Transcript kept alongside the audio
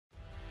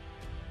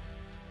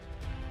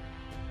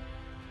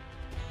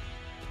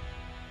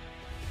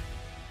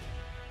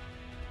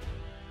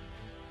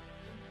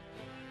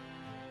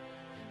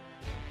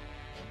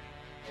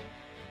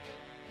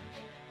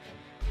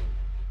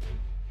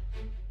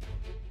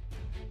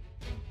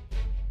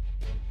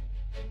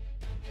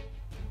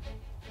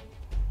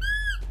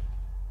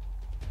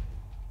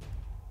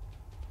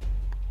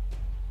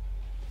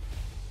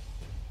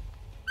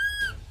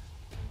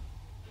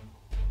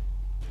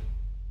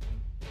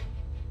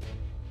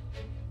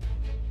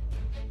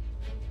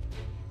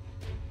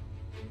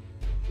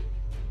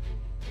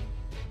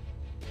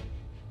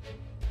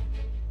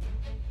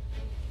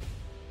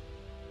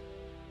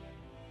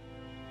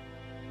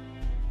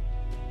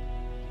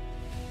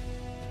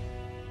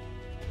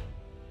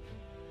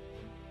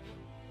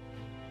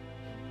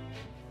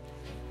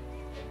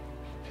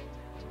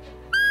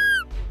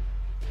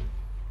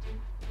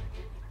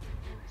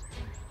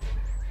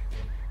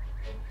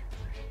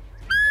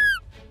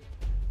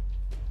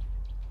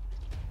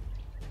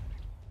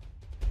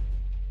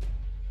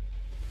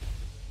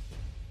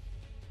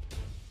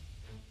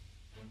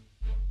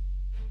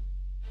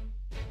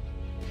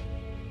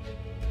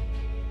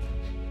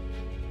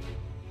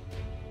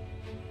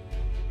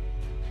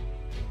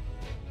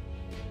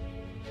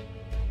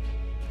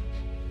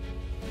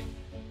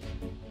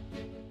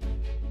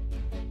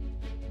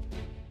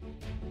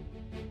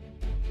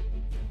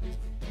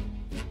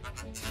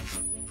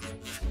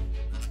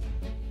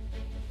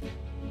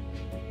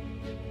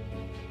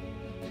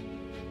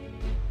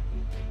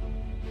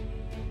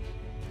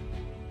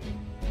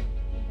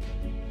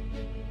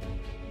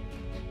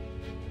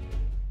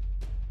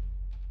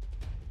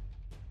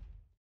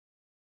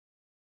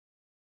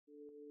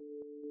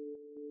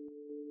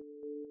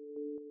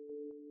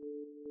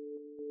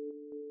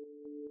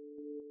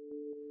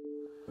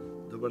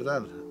Dobar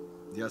dan,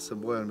 ja sam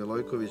Bojan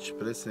Milojković,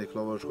 predsjednik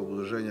lovačkog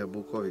udruženja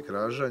Bukovik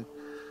Ražanj.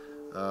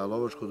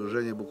 Lovačko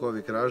udruženje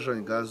Bukovik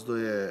Ražanj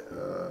gazduje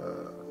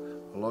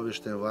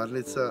lovištem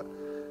varnica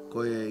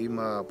koje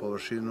ima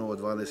površinu od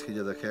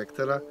 12.000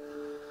 hektara.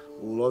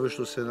 U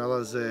lovištu se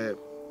nalaze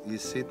i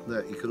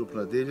sitna i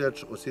krupna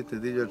divljač. Od sitne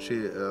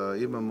divljači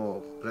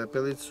imamo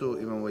prepelicu,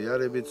 imamo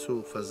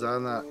jarebicu,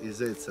 fazana i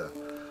zeca.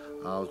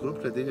 A od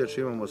krupne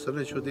divljači imamo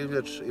srneću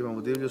divljač,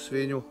 imamo divlju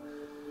svinju.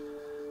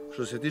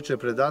 Što se tiče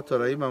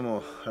predatora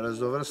imamo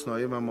raznovrsno,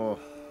 imamo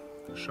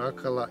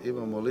šakala,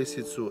 imamo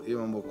lisicu,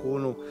 imamo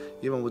kunu,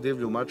 imamo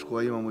divlju mačku,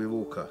 a imamo i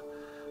vuka.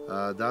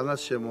 Danas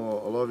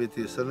ćemo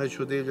loviti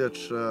srneću divljač,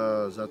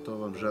 zato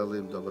vam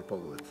želim dobar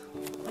pogled.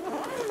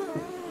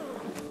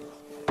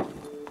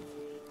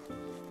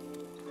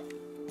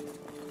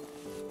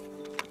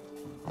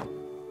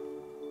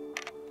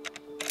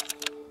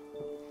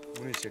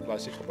 Municija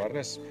klasika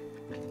Barnes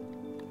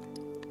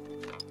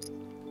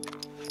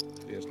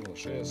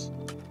 30.06.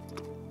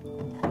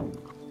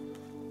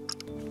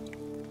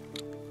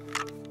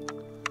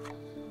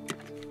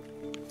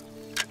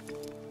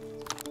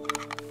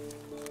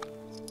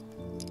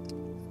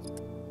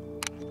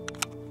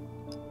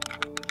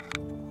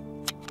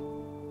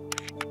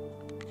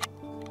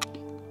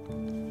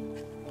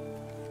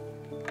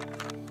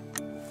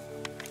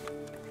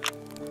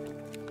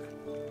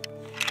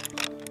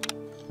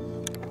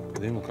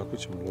 Da vidimo kako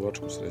ćemo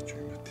lovačku sreću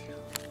imati.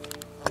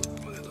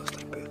 Ovdje je dosta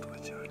 5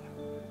 uvećanja.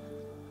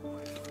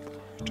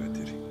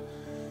 4.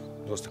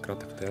 Dosta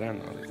kratak teren,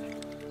 ali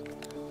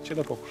će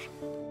da pokušam.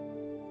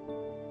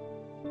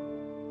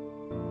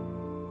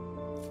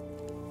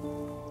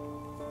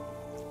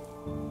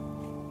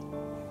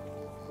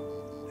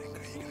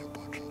 Neka igra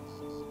počne.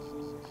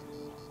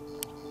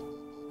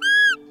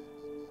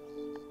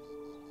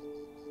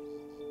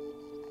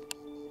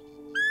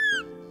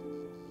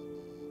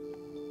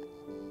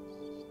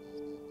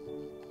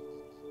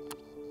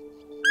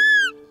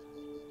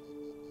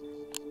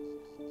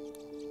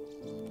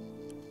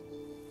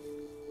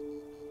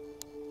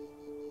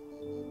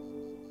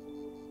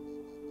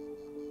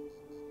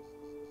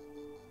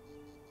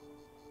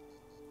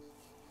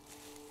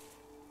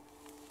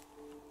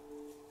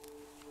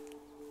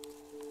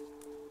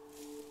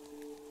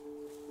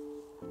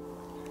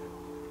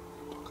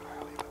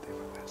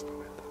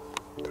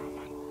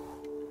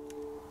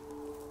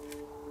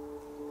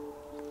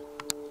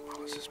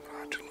 Malo se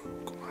smračilo,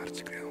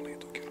 komarci krenuli i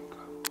dok je ruka.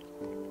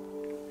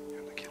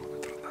 1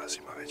 kilometar od nas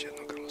ima već jedno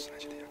grlo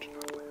sreće divljače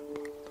napoja,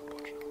 pa to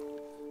počne.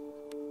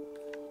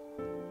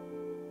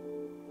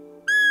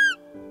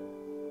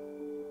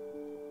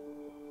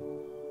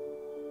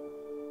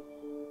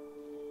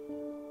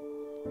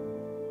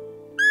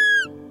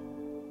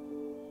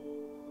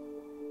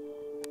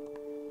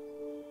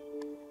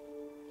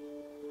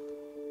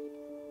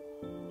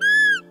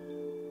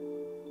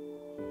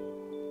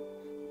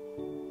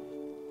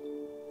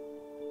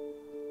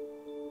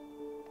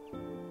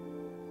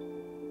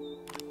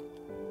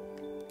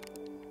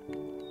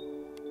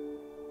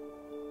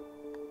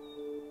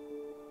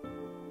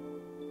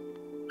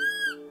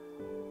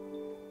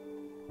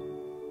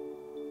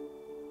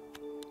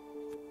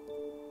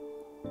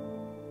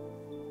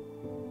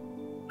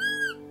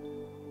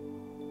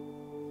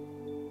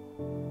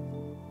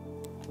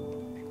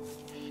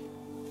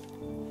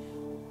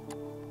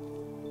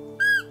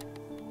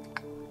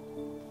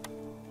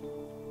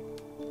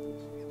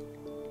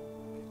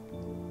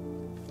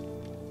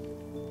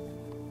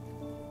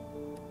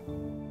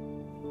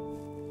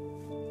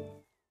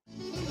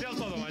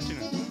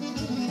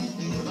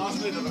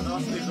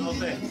 Dobrodošli,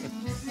 izvolite.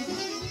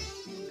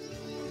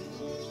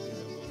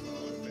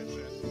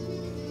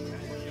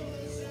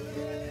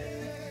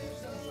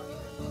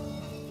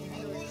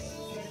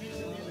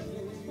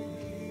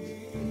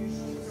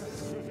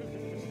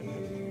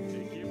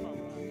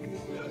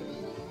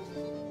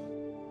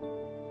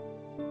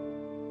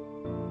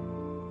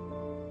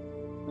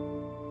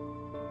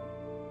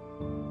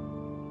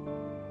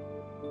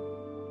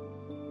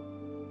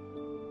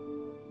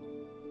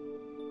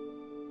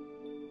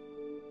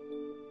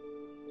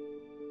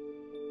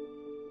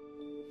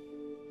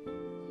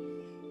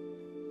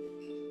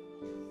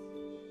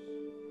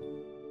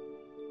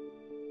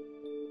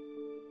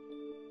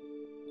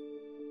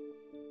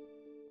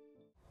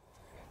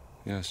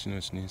 Ja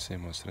sinoć nisam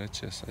imao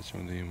sreće, sad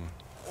ćemo da imamo.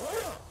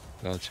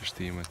 Da li ćeš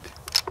ti imati?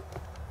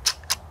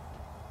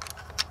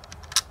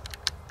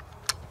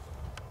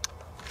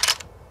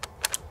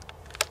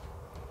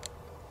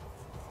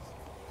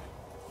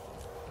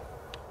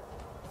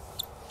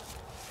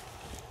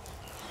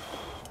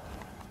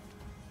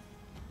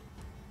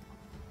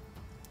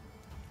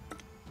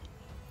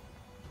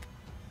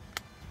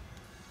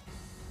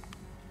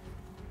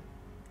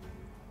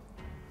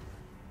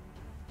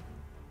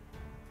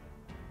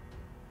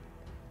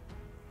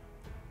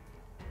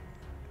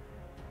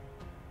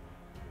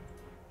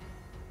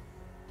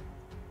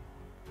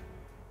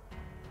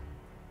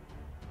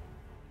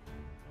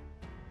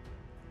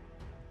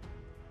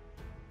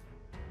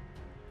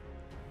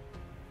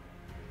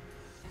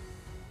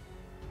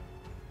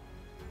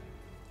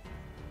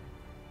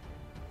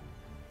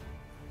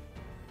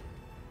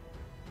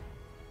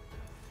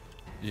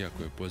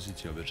 Iako je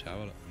pozicija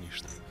obećavala,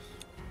 ništa.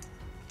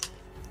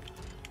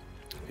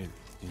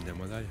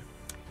 Idemo dalje.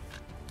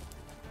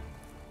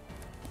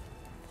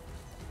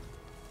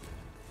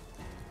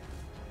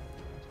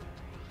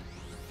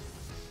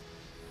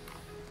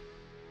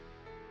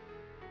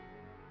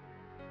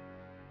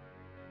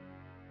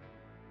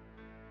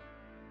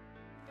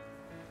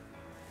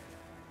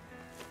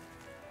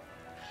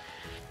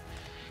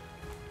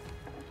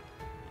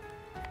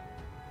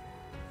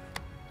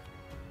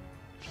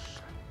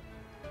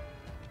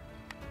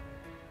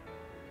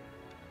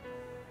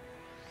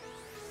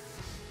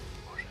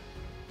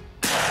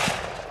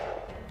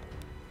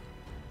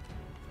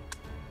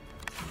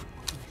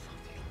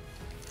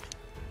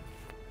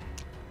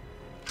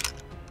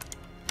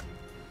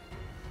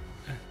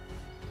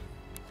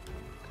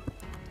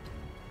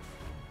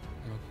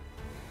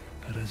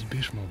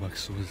 Razbišmo ovak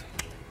suza.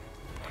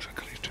 Može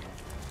kliče.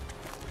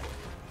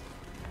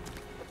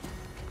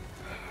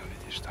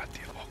 Vidiš šta ti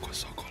je oko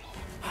sokolovo.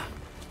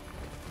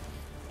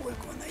 Uvijek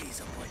ona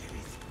iza bolje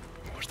vidi.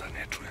 Možda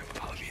ne čujem,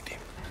 ali vidim.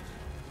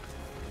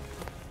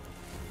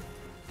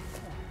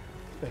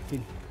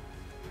 Petini.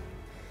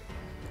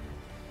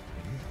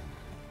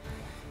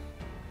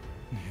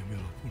 Nije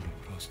bilo puno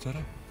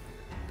prostora.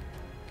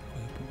 Tako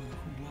da pogodak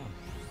u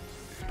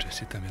glavu.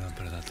 Čestitam, jedan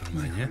predator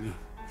manje.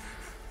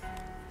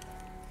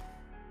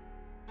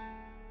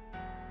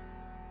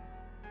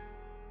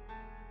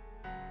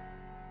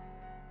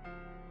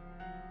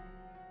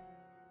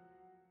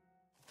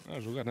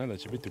 Drugar Nenada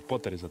će biti u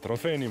potari za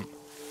trofejnim.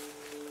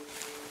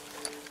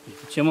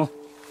 Vidjet ćemo.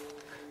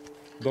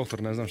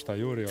 Doktor ne znam šta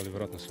juri, ali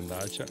vjerojatno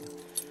Srndaća.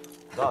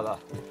 Da.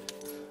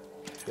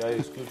 Ja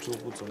isključivo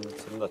upucam na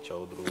Srndaća,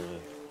 ovo drugo ne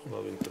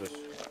slavi interesu.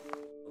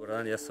 Dobar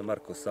dan, ja sam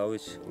Marko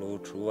Savić,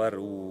 lovočuvar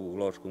u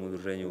lovačkom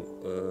udruženju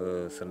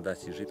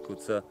Srndaća i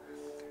Žitkovca.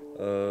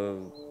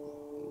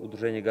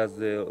 Udruženje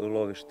gazduje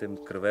lovištem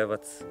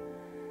Krvevac,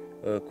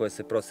 koje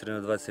se prostire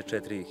na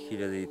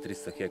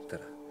 24.300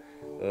 hektara.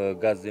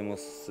 Gazdujemo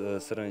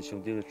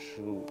srnećom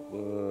divljaču,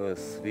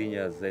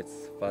 svinja, zec,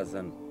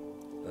 fazan,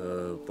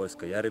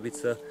 poljska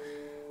jarebica.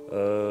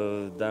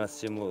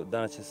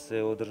 Danas će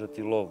se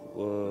održati lov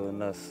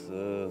na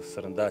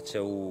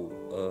Srndaća u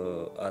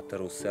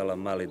ataru sela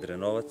Mali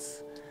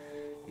Drenovac.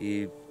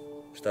 I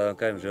šta da vam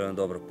kažem, želim vam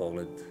dobar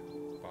pogled.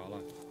 Hvala.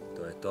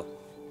 To je to.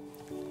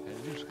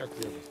 Vidiš kako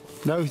je jednostavno.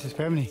 Da li ste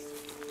spremni?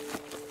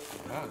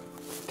 Da,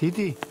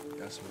 Ti?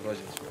 ja sam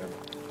rođen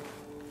spreman.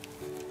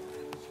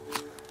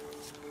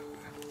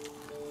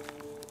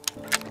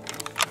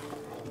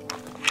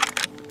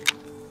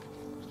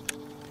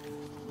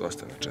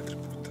 Dosta na 4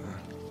 puta.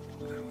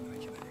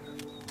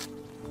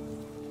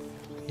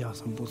 Ja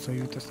sam pucao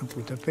jutros na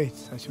puta 5,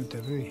 sad ćemo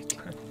tebe vidjeti.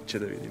 Će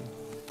da vidimo.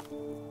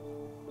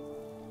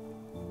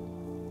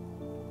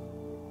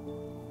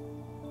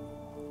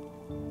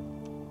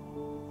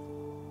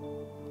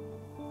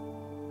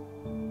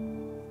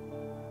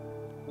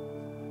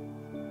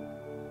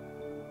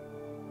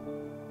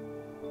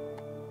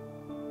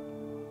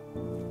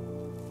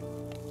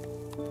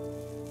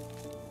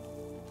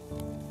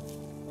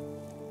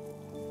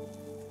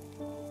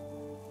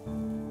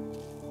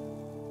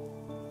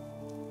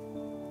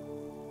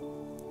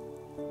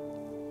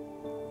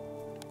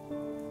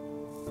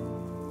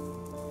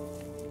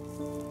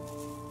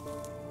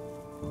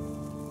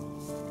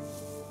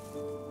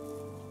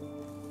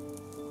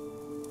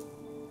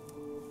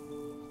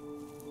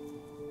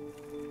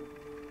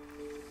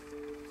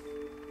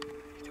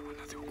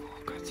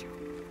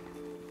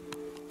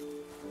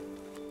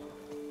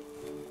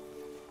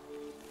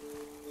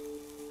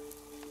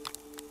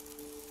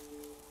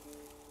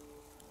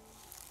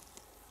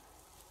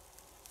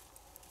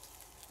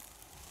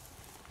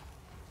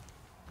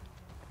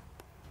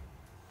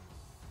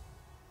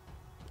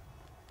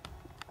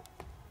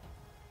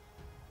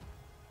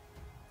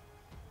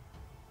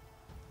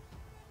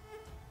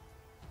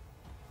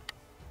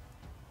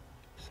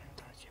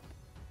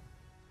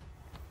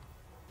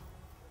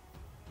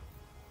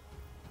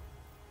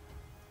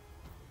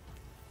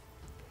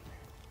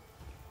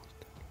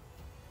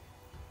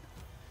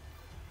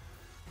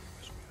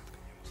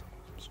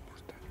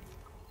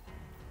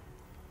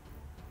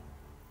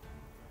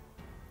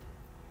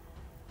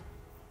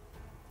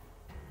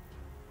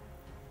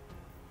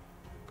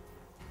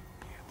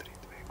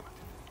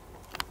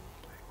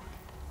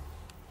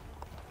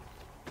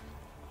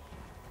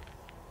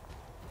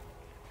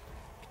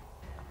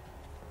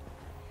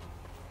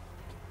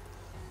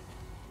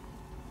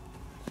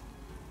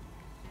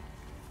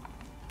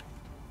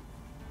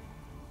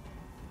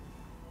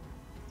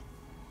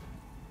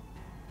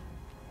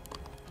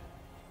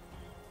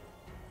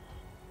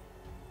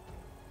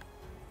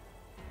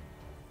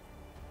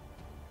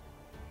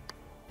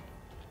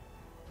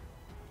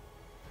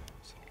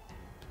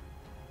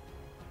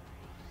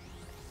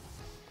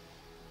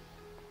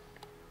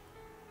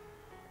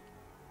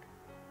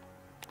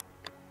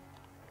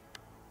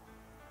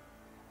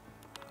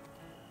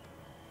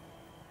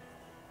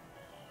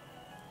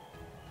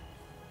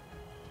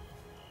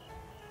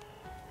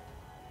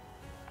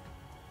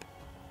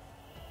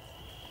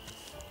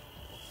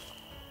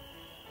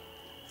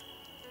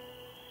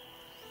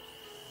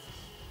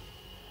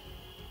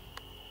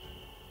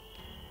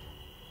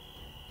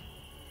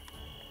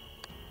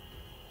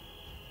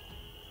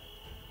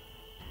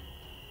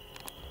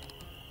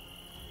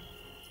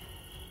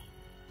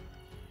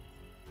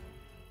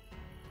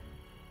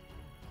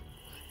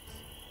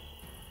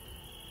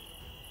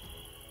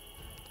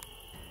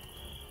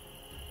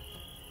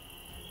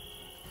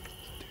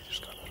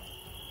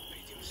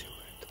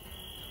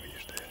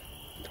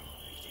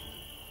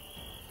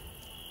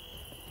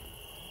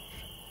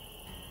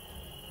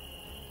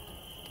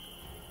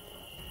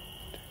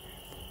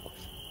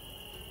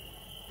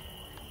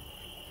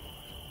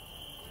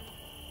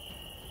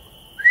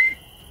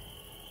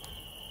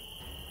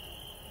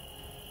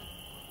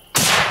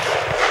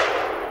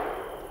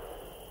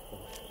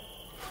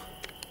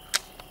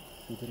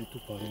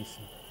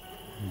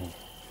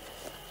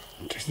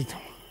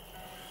 Čestitamo.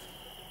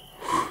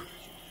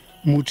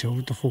 Muče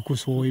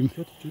autofokus u ovim.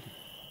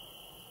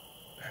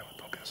 Evo,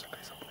 dobio sam ga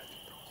i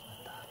zapletio.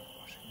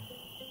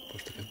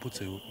 Pošto kad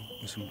pucaju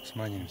u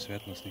smanjenim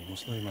svjetlosnim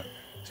uslovima,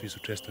 svi su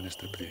često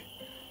nestrpljivi.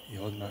 I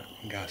odmah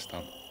gas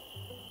tamo.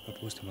 Pa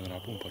pustimo da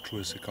napumpa,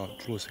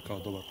 čulo se kao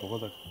dobar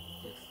pogodak.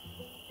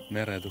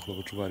 Mera je dok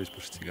lovočuvar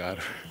ispuši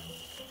cigaru.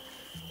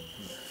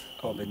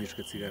 Kao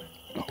bednička cigara.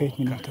 5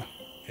 minuta.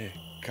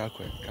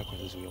 Kako je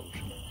zazvijalo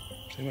ušima?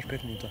 Šta imaš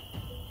 5 minuta?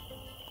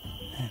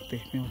 Ne, 5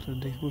 minuta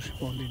da izbuši,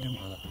 pa onda idemo.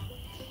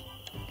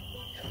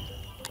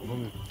 Ovo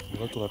mi je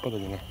letula je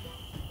padaljena.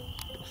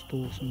 Po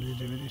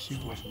 180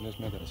 sigurno. 80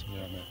 metara sam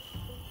ja mera.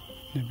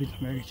 Nebitno,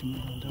 meri ćemo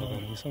da... Dobro,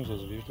 nisam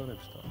zazviždao, ne bi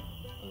stao.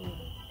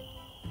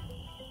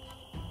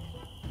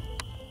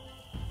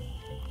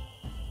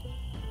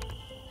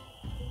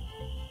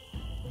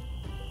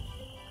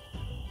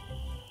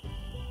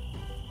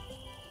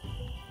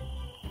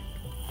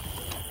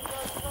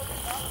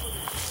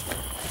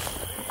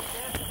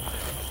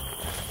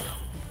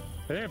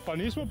 Pa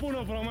nismo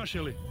puno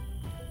promašili.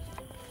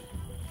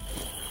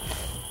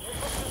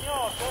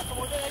 Ja sam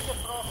ovdje negdje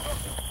prošao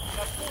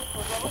na put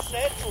pod onu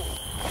seču.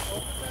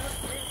 Ovdje sam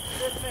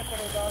 30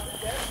 metara odavde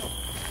desno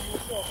i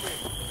ušao opet.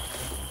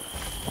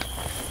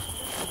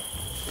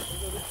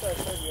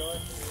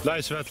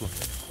 Daj svetlo.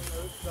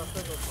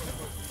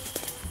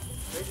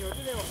 Vidi,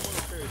 ovdje nema puno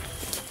pet.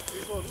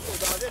 Išlo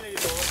odavde negdje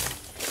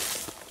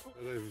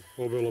dole.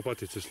 Obe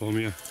lopatice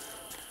slomija.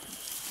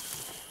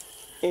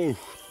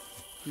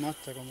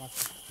 Matar.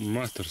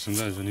 Mator sam,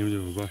 daj,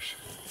 zanimljivo baš.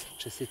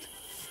 Čestit.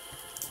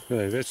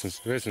 Gledaj,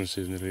 već sam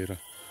se iznervirao.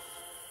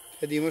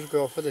 Kad imaš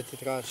grofa da ti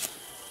traži.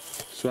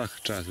 Svaka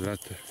čast,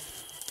 brate.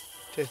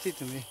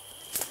 Čestito mi.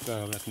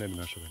 Da, brate, ne bi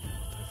našao ga.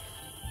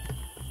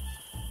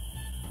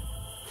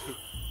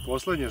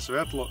 Poslednje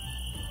svetlo,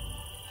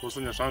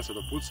 poslednja šansa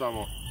da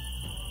pucamo.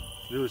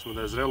 Vidjeli smo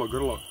da je zrelo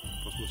grlo,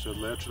 pa smo se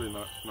odlečili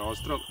na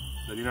odstrel.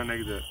 Daljina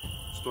negde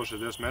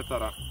 160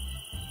 metara.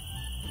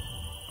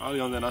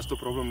 Ali onda je nastao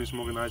problem, nismo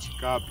mogli naći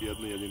kap i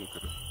jednu jedinu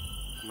krv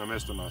na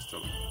mesto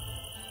nastrela.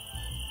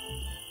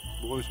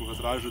 Bogom smo ga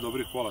tražili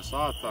dobrih pola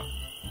sata.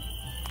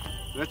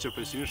 Sreća pa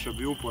je Siniša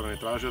bio uporan i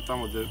tražio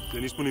tamo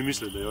gde nismo ni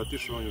mislili da je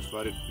otišao, on je u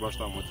stvari baš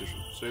tamo otišao.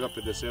 Svega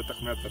 50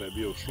 metara je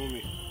bio u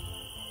šumi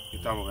i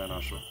tamo ga je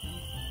našao.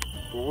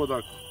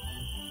 Pogodak,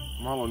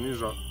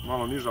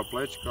 malo niža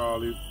plećka,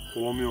 ali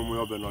polomio mu i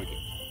obe noge.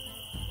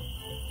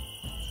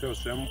 Sve u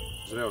svemu,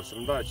 zreo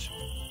srndać,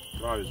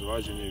 pravi za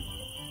vađenje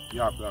i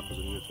jako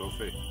zanimljiv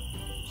trofej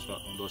sa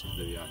dosta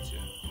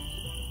devijacije.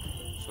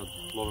 Sad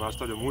lov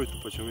nastavljamo ujutru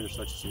pa ćemo vidjeti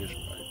šta će Siniša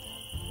raditi.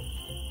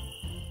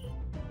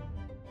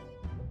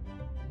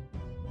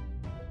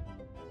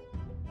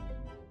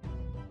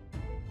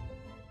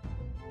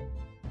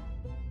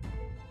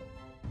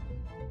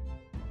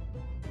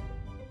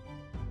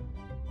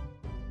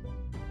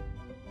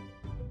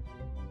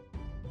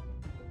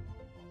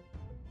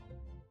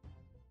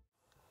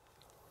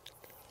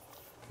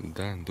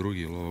 Dan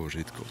drugi lov u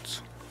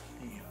Žitkovcu.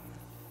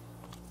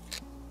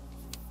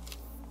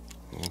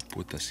 Ovog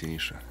puta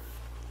Siniša.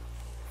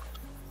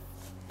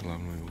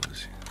 Glavnoj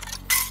ulozi.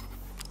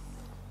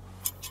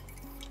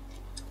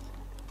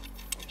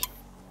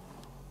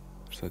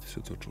 Šta ti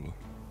se to čulo?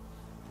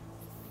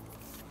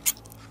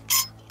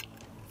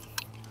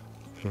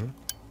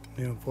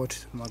 Idemo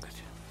početi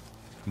magati.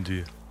 Di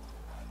je?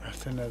 Ja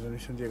se ne znam,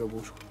 nisam dirao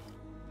bušku.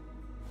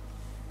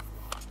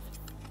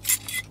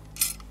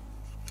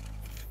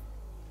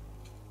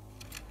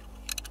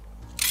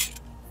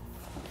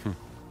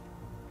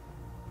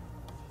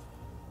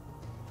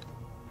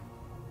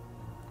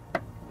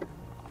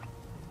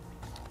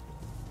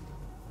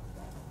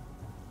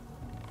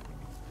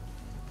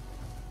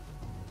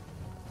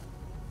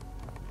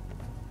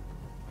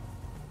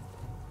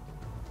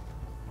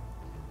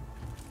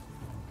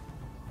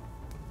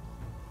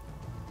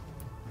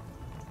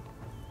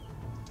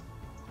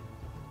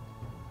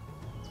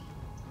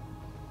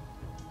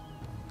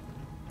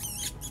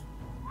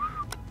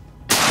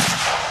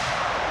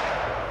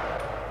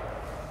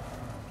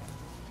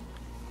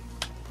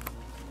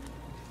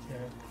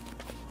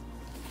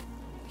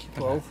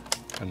 Lauf.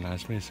 Pa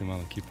nasmije se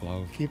malo Keep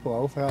Lauf. Keep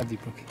Lauf radi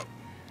ipak.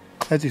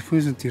 Eto,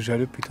 ispunio sam ti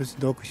želju, pitao si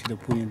dok si da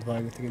punim 2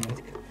 ili 3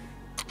 metka.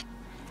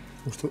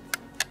 Ušto?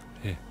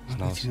 Znao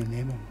magacina sam.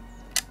 nemamo.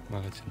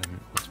 Magacina mi je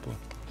uspao.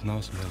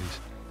 Znao sam da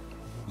nisam.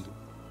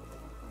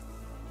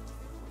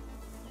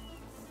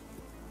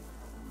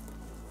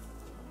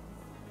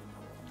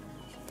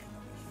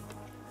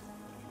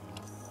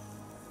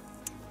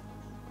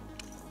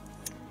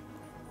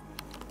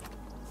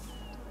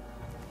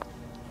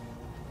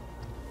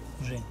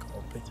 Ženka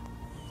opet,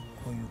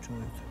 koju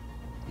čujete.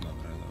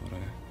 Dobro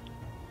je.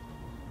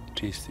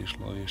 Čistiš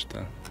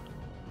lovišta.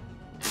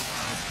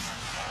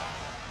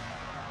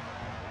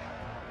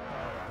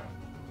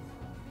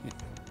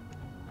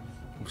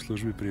 U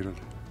službi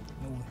prirode.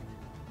 Uvijek.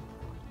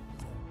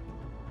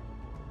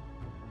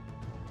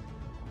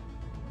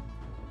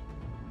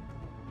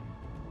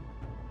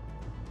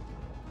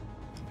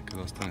 Nekad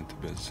ostanete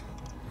bez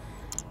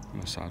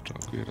nosača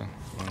okvira,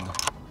 onda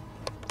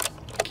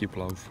keep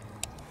love.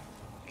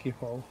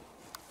 Keep love.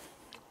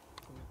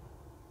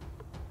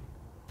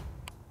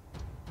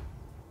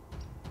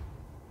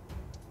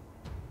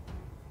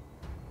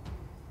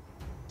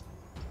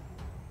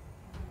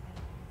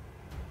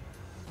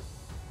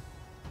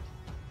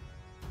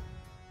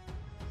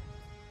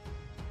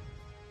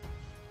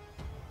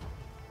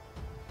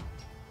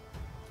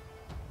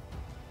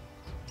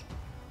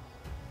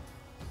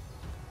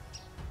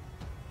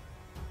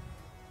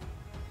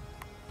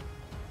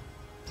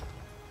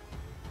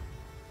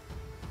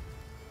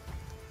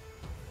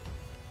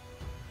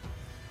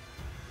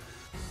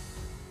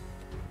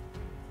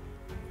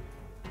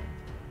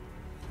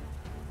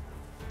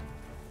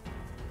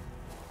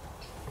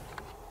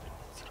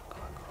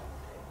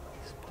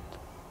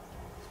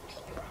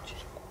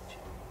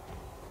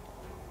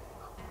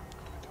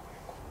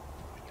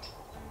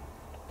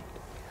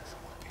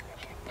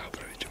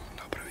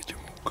 Napravit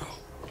ćemo kao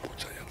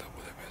pucanja da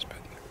bude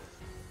bezbedno.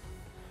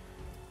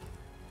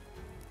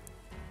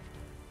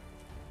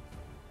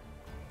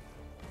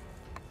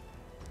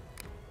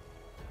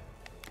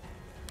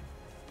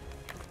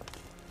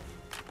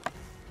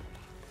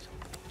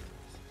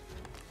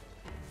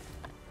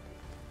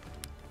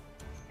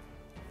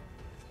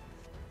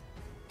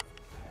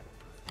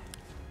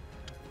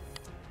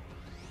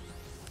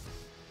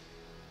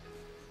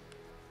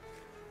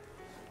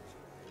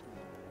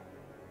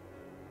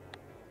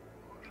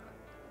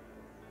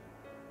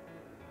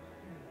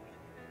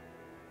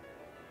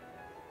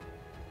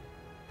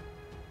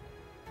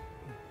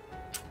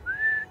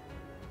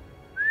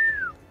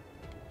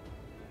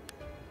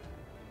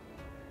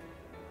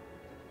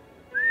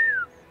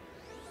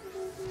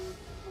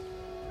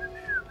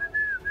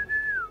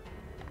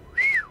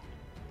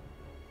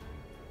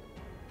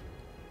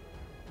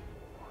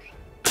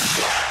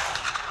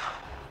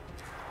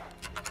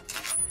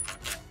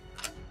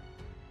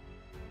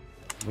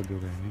 Dobio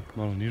ga je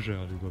malo niže,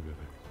 ali dobio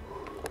ga je.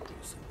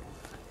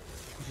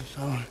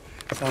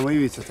 Samo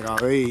ivica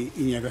trave i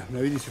njega,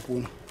 ne vidi se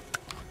puno.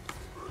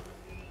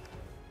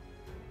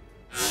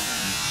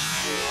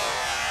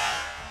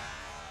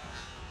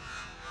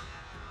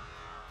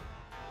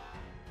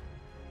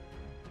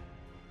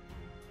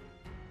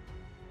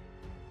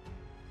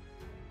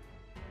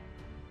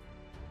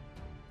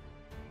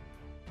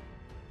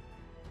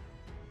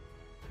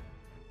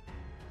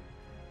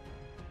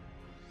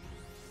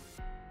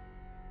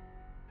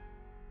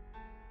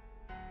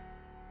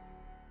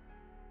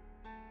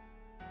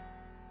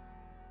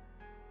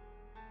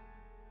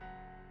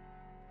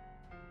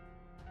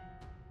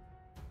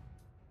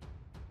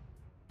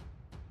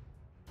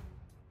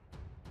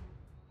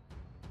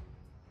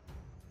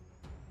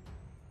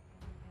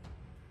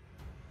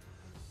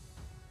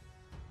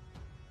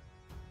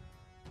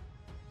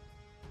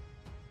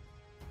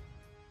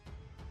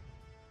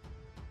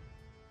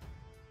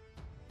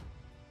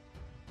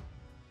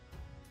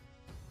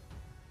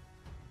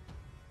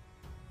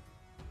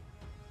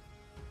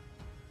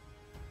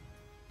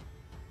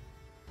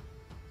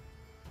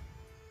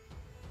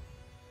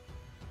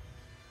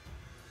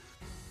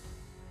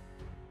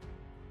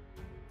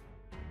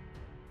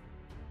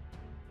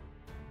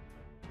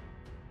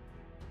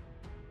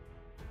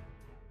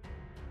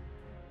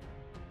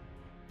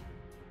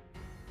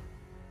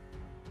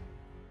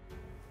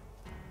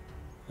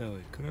 Evo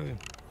i krvi.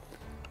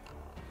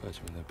 Sada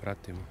ćemo da je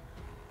pratimo.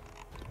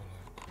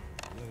 Polako.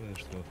 Da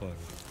vidiš što je farba.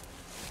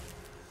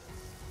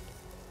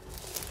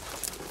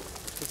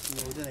 Sad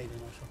sam ovdje negdje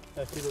našao.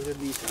 Evo ti ovdje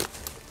nisam.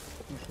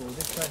 Išao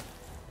ovdje kaj.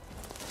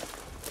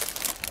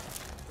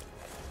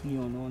 Nije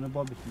ono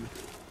bobitno.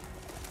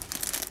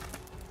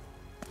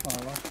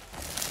 Hvala.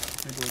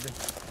 Nego ovdje.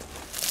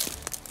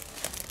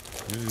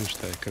 Vidiš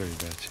šta je krvi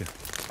daće.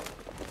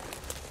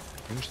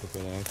 Ništa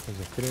polako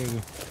za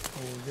krvu.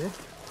 Ovdje.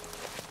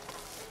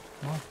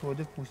 Maško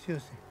ovdje pustio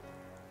se.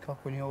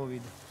 Kako nije ovo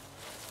vidio.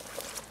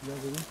 Ja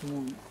ga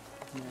nisam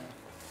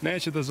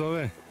Neće da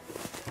zove.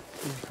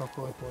 vidi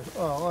kako je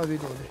to. Ovo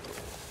vidi ovdje.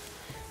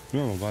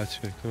 Imamo bacio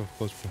je krv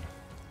potpuno.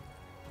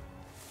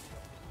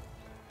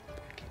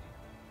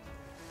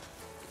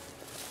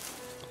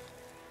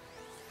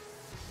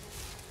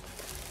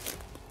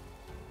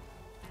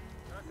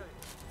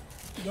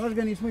 Još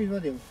ga nismo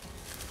izvadili.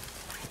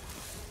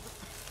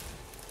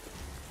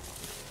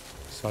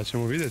 Sad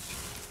ćemo vidjeti.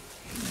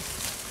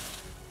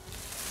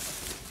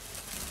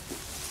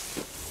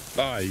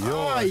 Aj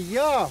joj. Aj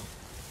ja!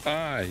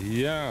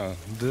 Aj ja,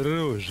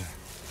 druže.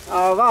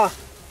 Ava!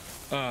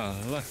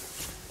 Ala.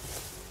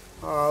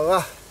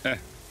 Ava!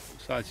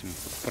 Sad ćemo,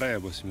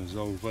 prejebo si me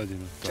za ovu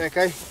godinu.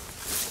 Čekaj.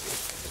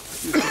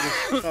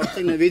 Sad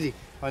se ne vidi.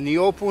 A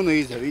nije ovo puno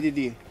iza, vidi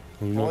dim.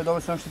 Ovo je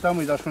dobro sam što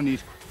tamo izašlo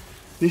nisko.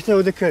 Ništa je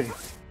ovdje krvi.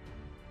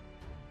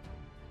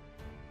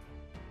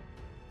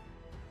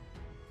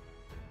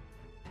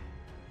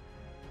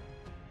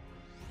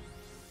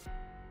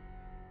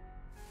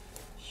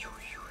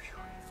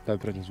 Daj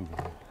prednje zube.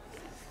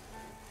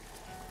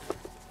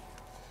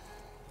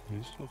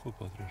 Nisu toliko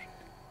potraženi.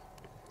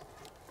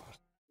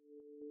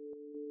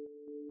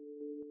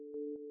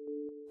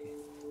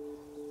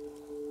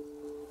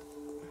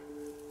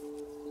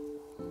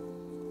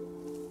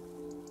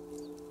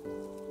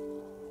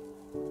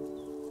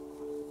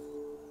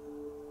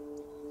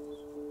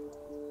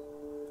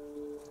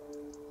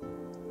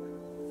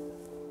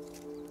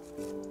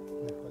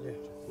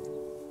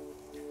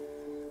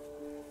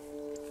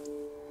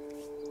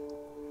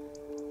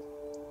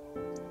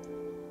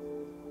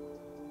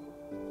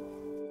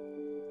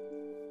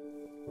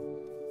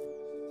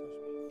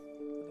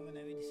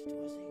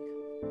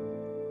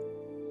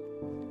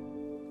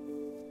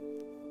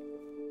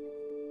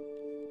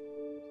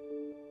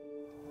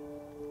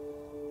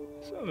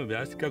 Samo mi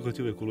objasni kako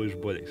ti uvijek uloviš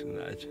boljeg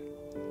srndaća.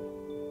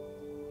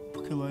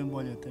 Pa kad lovim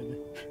bolje od tebe.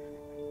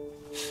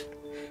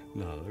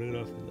 Dobro,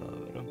 grofe,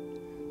 dobro.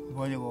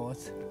 Bolji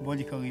lovac,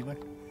 bolji kalibar.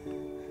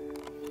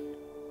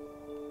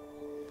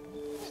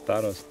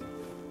 Starost.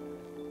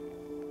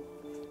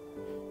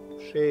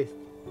 6,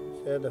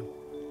 7.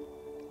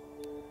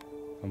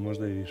 A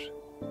možda i više.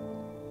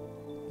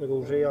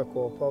 Ruže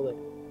jako opale.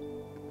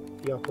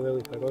 Jako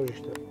velika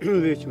rožišta.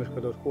 Vidjet ćemo još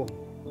kad otkuvam.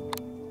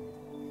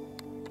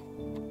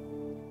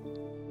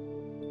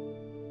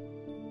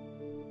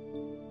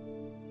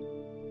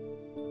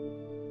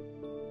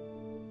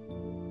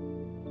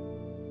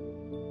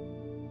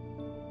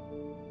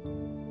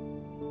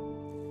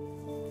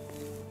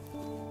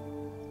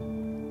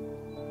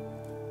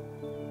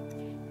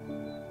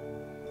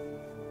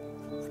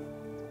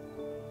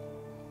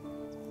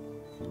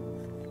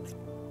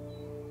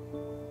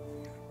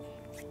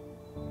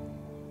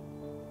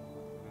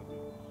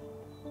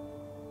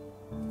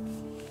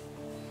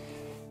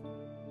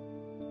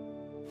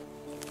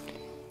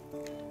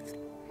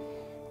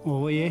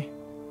 Ovo je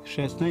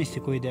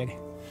 16. koji dere.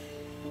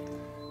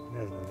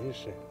 Ne znam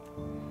više.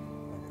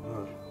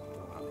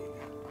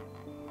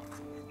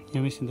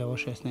 Ja mislim da je ovo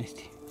 16.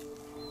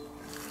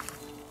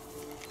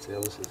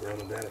 Cijelu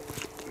sezonu dere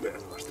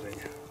bez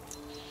oštrenja.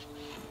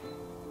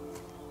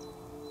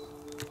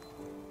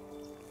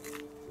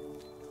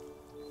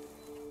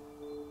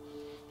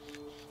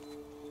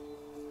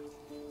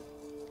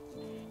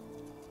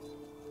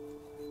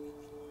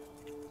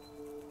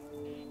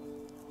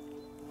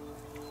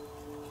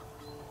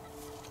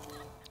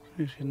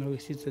 Još jedna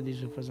lisica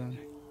diže fazane.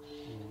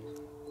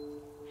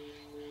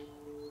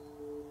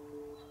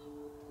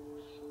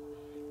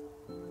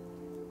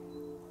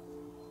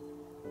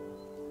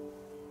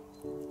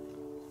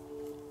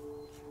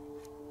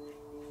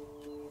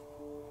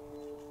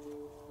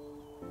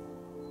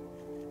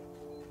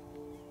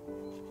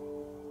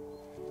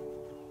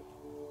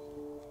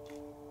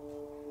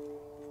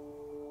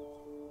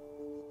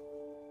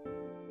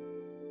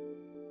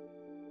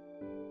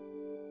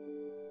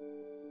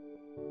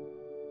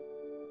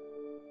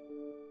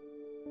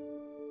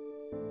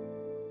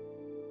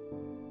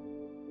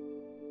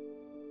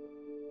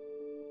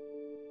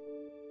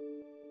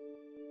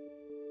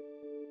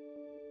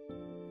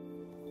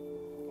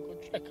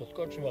 Čekaj,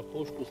 skočim ja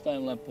pušku,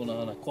 stavim lepo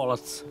na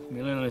kolac.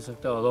 Milina nisam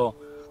htjela da ovo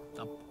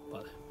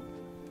pade.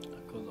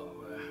 Tako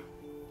dobro je.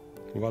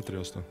 U vatri je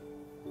ostao?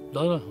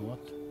 Da,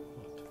 vatri.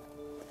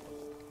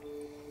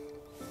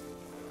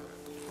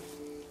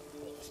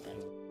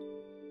 Stavim.